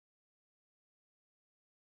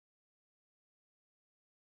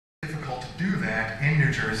at in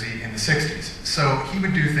New Jersey in the 60s. So he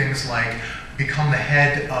would do things like become the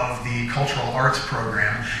head of the cultural arts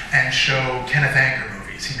program and show Kenneth Anger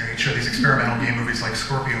movies. You know, he'd show these experimental gay movies like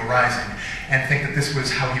Scorpio Rising and think that this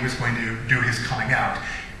was how he was going to do his coming out.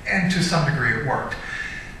 And to some degree it worked.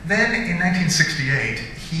 Then in 1968,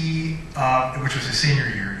 he, which was his senior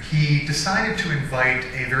year, he decided to invite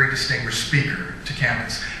a very distinguished speaker to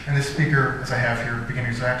campus. And this speaker, as I have here,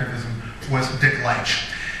 Beginnings of Activism, was Dick LEITSCH.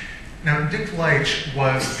 Now, Dick LEITSCH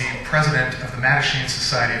was the president of the Mattachine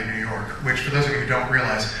Society of New York, which, for those of you who don't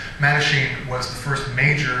realize, Mattachine was the first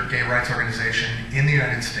major gay rights organization in the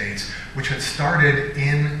United States, which had started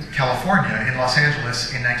in California, in Los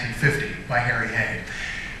Angeles, in 1950 by Harry Hay.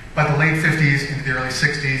 By the late 50s into the early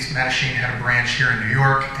 60s, Mattachine had a branch here in New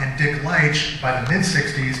York, and Dick LEITSCH, by the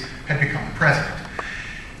mid-60s, had become the president.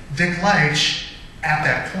 Dick LEITSCH, at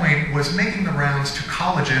that point, was making the rounds to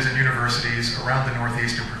colleges and universities around the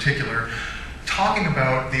Northeast in particular, talking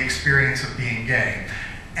about the experience of being gay.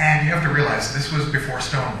 And you have to realize, this was before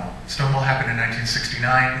Stonewall. Stonewall happened in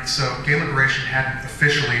 1969, so gay liberation hadn't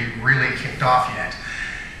officially really kicked off yet.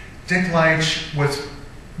 Dick LEITSCH was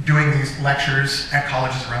doing these lectures at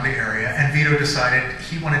colleges around the area, and Vito decided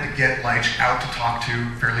he wanted to get LEITSCH out to talk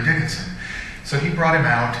to Fairleigh Dickinson. So he brought him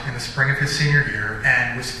out in the spring of his senior year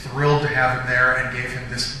and was thrilled to have him there and gave him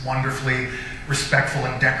this wonderfully respectful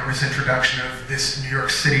and decorous introduction of this New York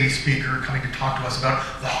City speaker coming to talk to us about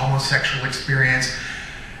the homosexual experience.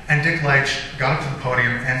 And Dick LEITSCH got up to the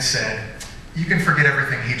podium and said, "You can forget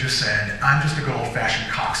everything he just said. I'm just a good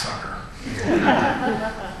old-fashioned cocksucker."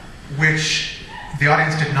 Which the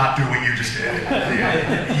audience did not do what you just did.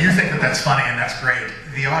 You think that that's funny and that's great.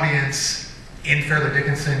 The audience in Fairleigh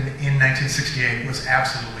Dickinson in 1968 was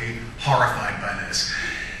absolutely horrified by this.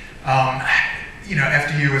 You know,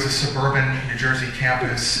 FDU is a suburban New Jersey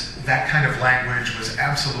campus. That kind of language was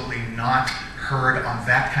absolutely not heard on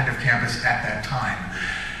that kind of campus at that time.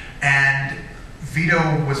 And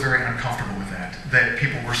Vito was very uncomfortable with that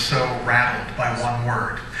people were so rattled by one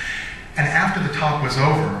word. And after the talk was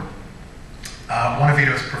over, one of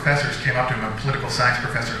Vito's professors came up to him, a political science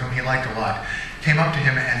professor whom he liked a lot, came up to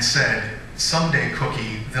him and said, "Someday,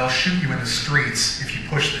 Cookie, they'll shoot you in the streets if you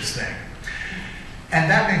push this thing." And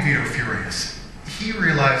that made Vito furious. He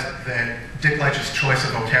realized that Dick LEITSCH's choice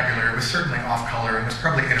of vocabulary was certainly off-color and was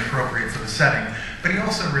probably inappropriate for the setting, but he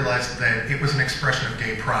also realized that it was an expression of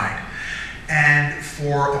gay pride. And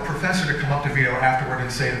for a professor to come up to Vito afterward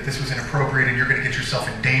and say that this was inappropriate and you're going to get yourself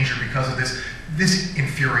in danger because of this, this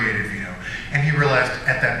infuriated Vito. And he realized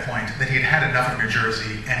at that point that he had had enough of New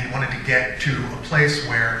Jersey and he wanted to get to a place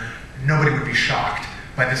where nobody would be shocked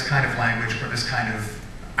by this kind of language or this kind of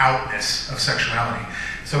outness of sexuality.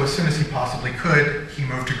 So as soon as he possibly could, he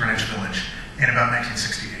moved to Greenwich Village in about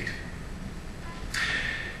 1968.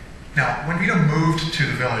 Now, when Vito moved to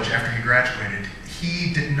the village after he graduated,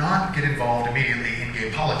 he did not get involved immediately in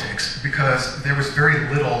gay politics because there was very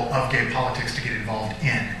little of gay politics to get involved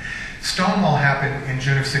in. Stonewall happened in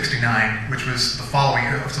June of '69, which was the following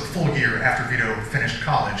year, it was a full year after Vito finished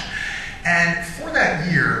college. And for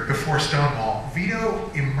that year, before Stonewall,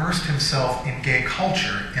 Vito immersed himself in gay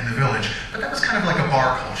culture in the village, but that was kind of like a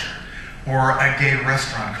bar culture or a gay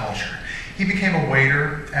restaurant culture. He became a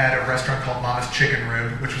waiter at a restaurant called Mama's Chicken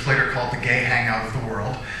Rib, which was later called the gay hangout of the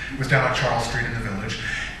world. It was down on Charles Street in the village.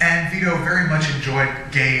 And Vito very much enjoyed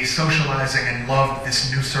gay socializing and loved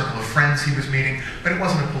this new circle of friends he was meeting, but it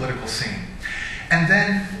wasn't a political scene. And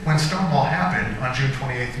then when Stonewall happened on June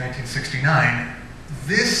 28th, 1969,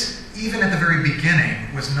 this, even at the very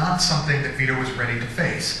beginning, was not something that Vito was ready to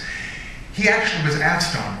face. He actually was at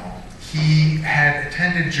Stonewall. He had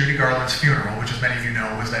attended Judy Garland's funeral, which, as many of you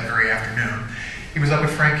know, was that very afternoon. He was up at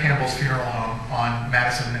Frank Campbell's funeral home on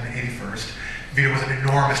Madison and 81st. Vito was an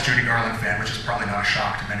enormous Judy Garland fan, which is probably not a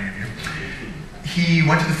shock to many of you. He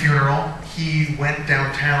went to the funeral. He went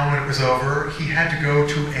downtown when it was over. He had to go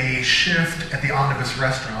to a shift at the Omnibus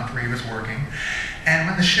restaurant where he was working. And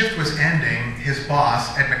when the shift was ending, his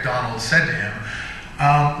boss at McDonald's said to him,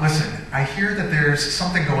 "Listen, I hear that there's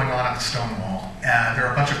something going on at the Stonewall. There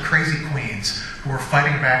are a bunch of crazy queens who are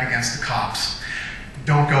fighting back against the cops.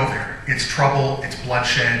 Don't go there. It's trouble, it's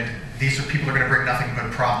bloodshed. These are people who are going to bring nothing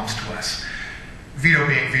but problems to us." Vito,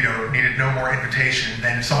 being Vito, needed no more invitation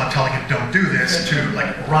than someone telling him don't do this to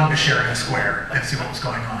run to Sheridan Square and see what was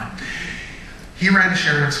going on. He ran to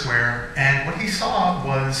Sheridan Square, and what he saw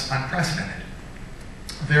was unprecedented.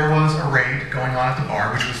 There was a raid going on at the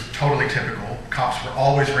bar, which was totally typical. Cops were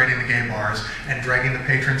always raiding the gay bars and dragging the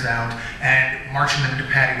patrons out and marching them into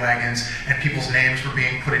paddy wagons, and people's names were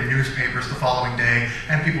being put in newspapers the following day,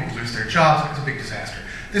 and people would lose their jobs. It was a big disaster.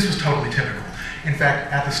 This was totally typical. In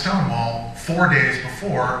fact, at the Stonewall, 4 days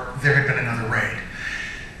before, there had been another raid.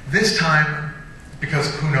 This time,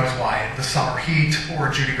 because who knows why, the summer heat, or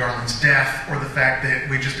Judy Garland's death, or the fact that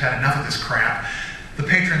we just had enough of this crap, the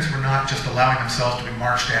patrons were not just allowing themselves to be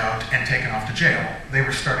marched out and taken off to jail. They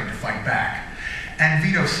were starting to fight back. And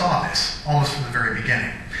Vito saw this, almost from the very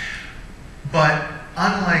beginning. But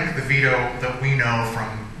unlike the Vito that we know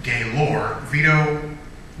from gay lore, Vito,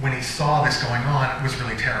 when he saw this going on, was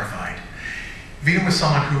really terrified. Vito was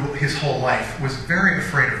someone who, his whole life, was very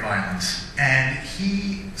afraid of violence. And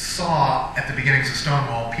he saw, at the beginnings of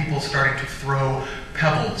Stonewall, people starting to throw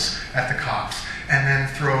pebbles at the cops, and then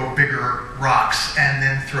throw bigger rocks, and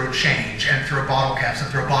then throw change, and throw bottle caps, and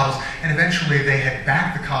throw bottles. And eventually they had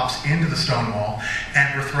backed the cops into the Stonewall,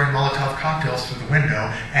 and were throwing Molotov cocktails through the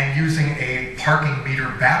window, and using a parking meter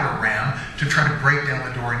batter ram to try to break down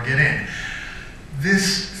the door and get in.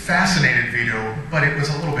 This fascinated Vito, but it was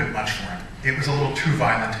a little bit much for him. It was a little too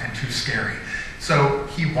violent and too scary. So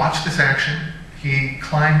he watched this action. He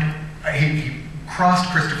climbed, he crossed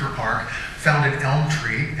Christopher Park, found an elm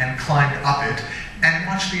tree and climbed up it and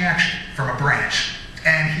watched the action from a branch.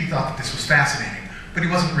 And he thought that this was fascinating, but he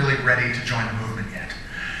wasn't really ready to join the movement yet.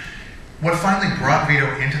 What finally brought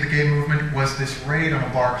Vito into the gay movement was this raid on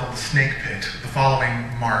a bar called the Snakepit the following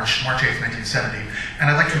March 8th, 1970. And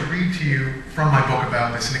I'd like to read to you from my book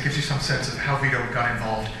about this, and it gives you some sense of how Vito got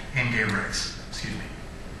involved in gay rights. Excuse me.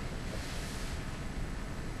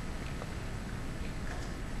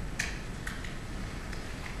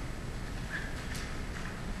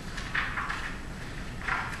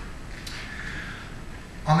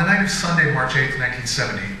 On the night of Sunday, March 8th,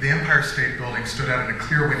 1970, the Empire State Building stood out in a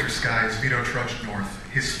clear winter sky as Vito trudged north,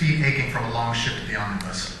 his feet aching from a long shift at the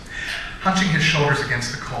omnibus. Hunching his shoulders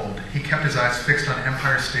against the cold, he kept his eyes fixed on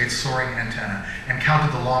Empire State's soaring antenna and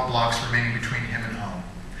counted the long blocks remaining between him and home.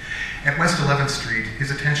 At West 11th Street,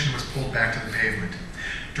 his attention was pulled back to the pavement.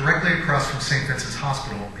 Directly across from St. Vincent's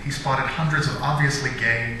Hospital, he spotted hundreds of obviously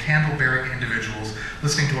gay, candle-bearing individuals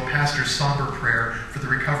listening to a pastor's somber prayer for the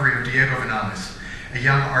recovery of Diego Vinales, a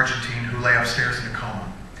young Argentine who lay upstairs in a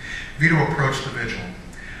coma. Vito approached the vigil.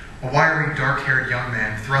 A wiry, dark-haired young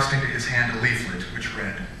man thrust into his hand a leaflet which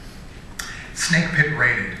read, "Snakepit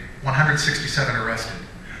raided, 167 arrested.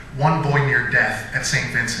 One boy near death at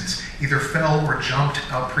St. Vincent's either fell or jumped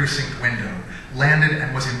out precinct window, landed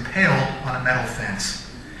and was impaled on a metal fence.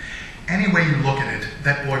 Any way you look at it,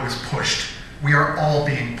 that boy was pushed. We are all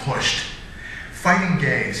being pushed. Fighting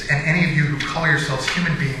gays, and any of you who call yourselves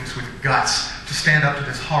human beings with guts to stand up to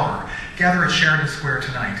this horror, gather at Sheridan Square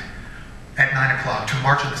tonight at 9 o'clock to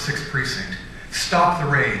march on the 6th Precinct. Stop the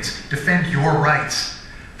raids. Defend your rights.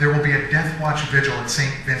 There will be a death watch vigil at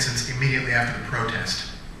St. Vincent's immediately after the protest."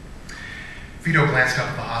 Vito glanced up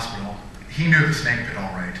at the hospital. He knew the Snakepit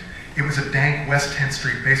all right. It was a dank West 10th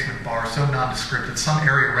Street basement bar so nondescript that some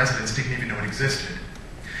area residents didn't even know it existed.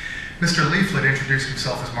 Mr. Leaflet introduced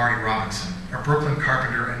himself as Marty Robinson, a Brooklyn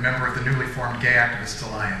carpenter and member of the newly formed Gay Activists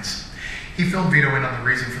Alliance. He filled Vito in on the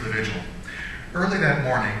reason for the vigil. Early that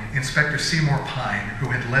morning, Inspector Seymour Pine, who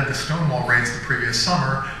had led the Stonewall raids the previous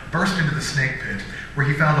summer, burst into the Snakepit, where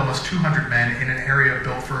he found almost 200 men in an area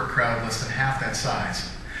built for a crowd less than half that size.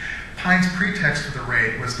 Pine's pretext for the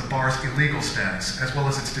raid was the bar's illegal status, as well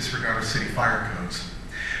as its disregard of city fire codes.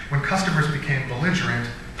 When customers became belligerent,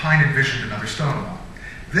 Pine envisioned another Stonewall.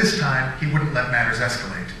 This time, he wouldn't let matters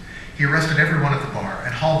escalate. He arrested everyone at the bar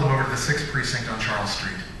and hauled them over to the 6th Precinct on Charles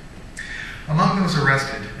Street. Among those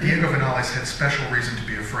arrested, Diego Vinales had special reason to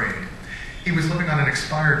be afraid. He was living on an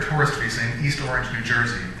expired tourist visa in East Orange, New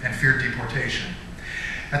Jersey, and feared deportation.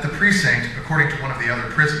 At the precinct, according to one of the other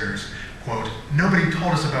prisoners, quote, "Nobody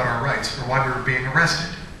told us about our rights or why we were being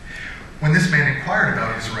arrested. When this man inquired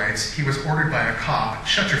about his rights, he was ordered by a cop,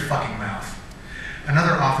 'Shut your fucking mouth.'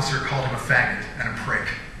 Another officer called him a faggot and a prick.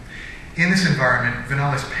 In this environment,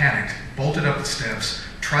 Vinales panicked, bolted up the steps,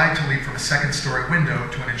 tried to leap from a second-story window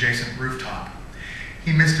to an adjacent rooftop.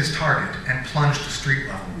 He missed his target and plunged to street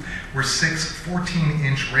level, where 6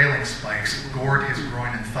 14-inch railing spikes gored his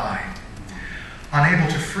groin and thigh.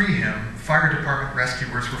 Unable to free him, fire department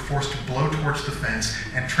rescuers were forced to blowtorch the fence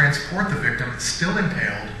and transport the victim, still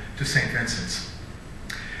impaled, to St. Vincent's.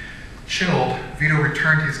 Chilled, Vito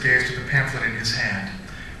returned his gaze to the pamphlet in his hand.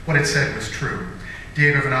 What it said was true.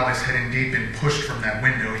 Diego Vinales had indeed been pushed from that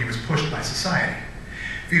window. He was pushed by society.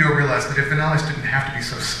 Vito realized that if Vinales didn't have to be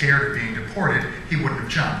so scared of being deported, he wouldn't have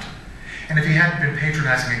jumped. And if he hadn't been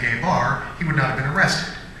patronizing a gay bar, he would not have been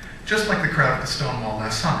arrested, just like the crowd at the Stonewall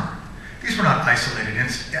last summer. These were not isolated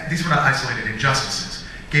injustices.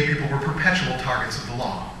 Gay people were perpetual targets of the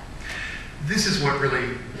law. This is what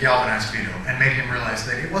really galvanized Vito and made him realize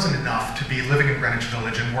that it wasn't enough to be living in Greenwich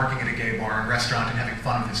Village and working at a gay bar and restaurant and having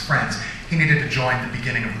fun with his friends. He needed to join the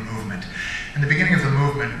beginning of the movement. And the beginning of the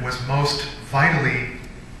movement was most vitally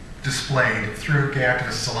displayed through Gay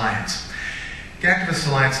Activists Alliance. Gay Activists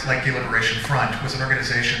Alliance, like Gay Liberation Front, was an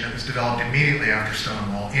organization that was developed immediately after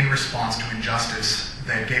Stonewall in response to injustice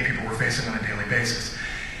that gay people were facing on a daily basis.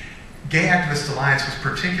 Gay Activists Alliance was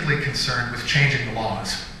particularly concerned with changing the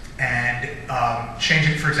laws and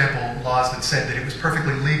changing, for example, laws that said that it was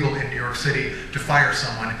perfectly legal in New York City to fire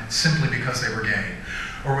someone simply because they were gay,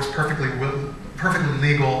 or was perfectly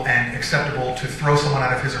legal and acceptable to throw someone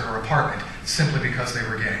out of his or her apartment simply because they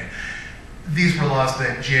were gay. These were laws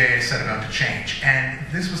that GAA set about to change, and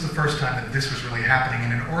this was the first time that this was really happening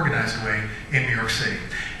in an organized way in New York City,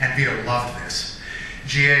 and Vito loved this.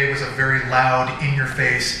 GAA was a very loud,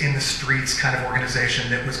 in-your-face, in-the-streets kind of organization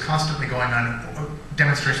that was constantly going on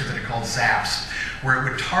demonstrations that it called ZAPs, where it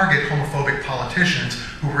would target homophobic politicians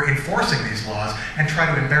who were enforcing these laws and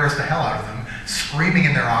try to embarrass the hell out of them, screaming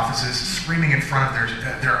in their offices, screaming in front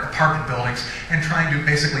of their apartment buildings, and trying to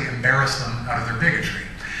basically embarrass them out of their bigotry.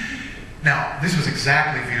 Now, this was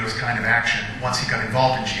exactly Vito's kind of action once he got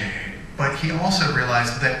involved in GAA, but he also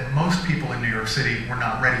realized that most people in New York City were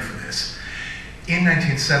not ready for this. In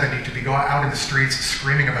 1970, to be going out in the streets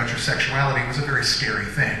screaming about your sexuality was a very scary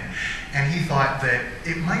thing. And he thought that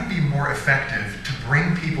it might be more effective to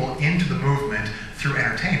bring people into the movement through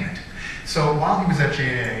entertainment. So while he was at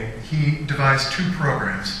GAA, he devised two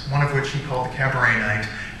programs, one of which he called the Cabaret Night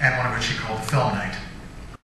and one of which he called the Film Night.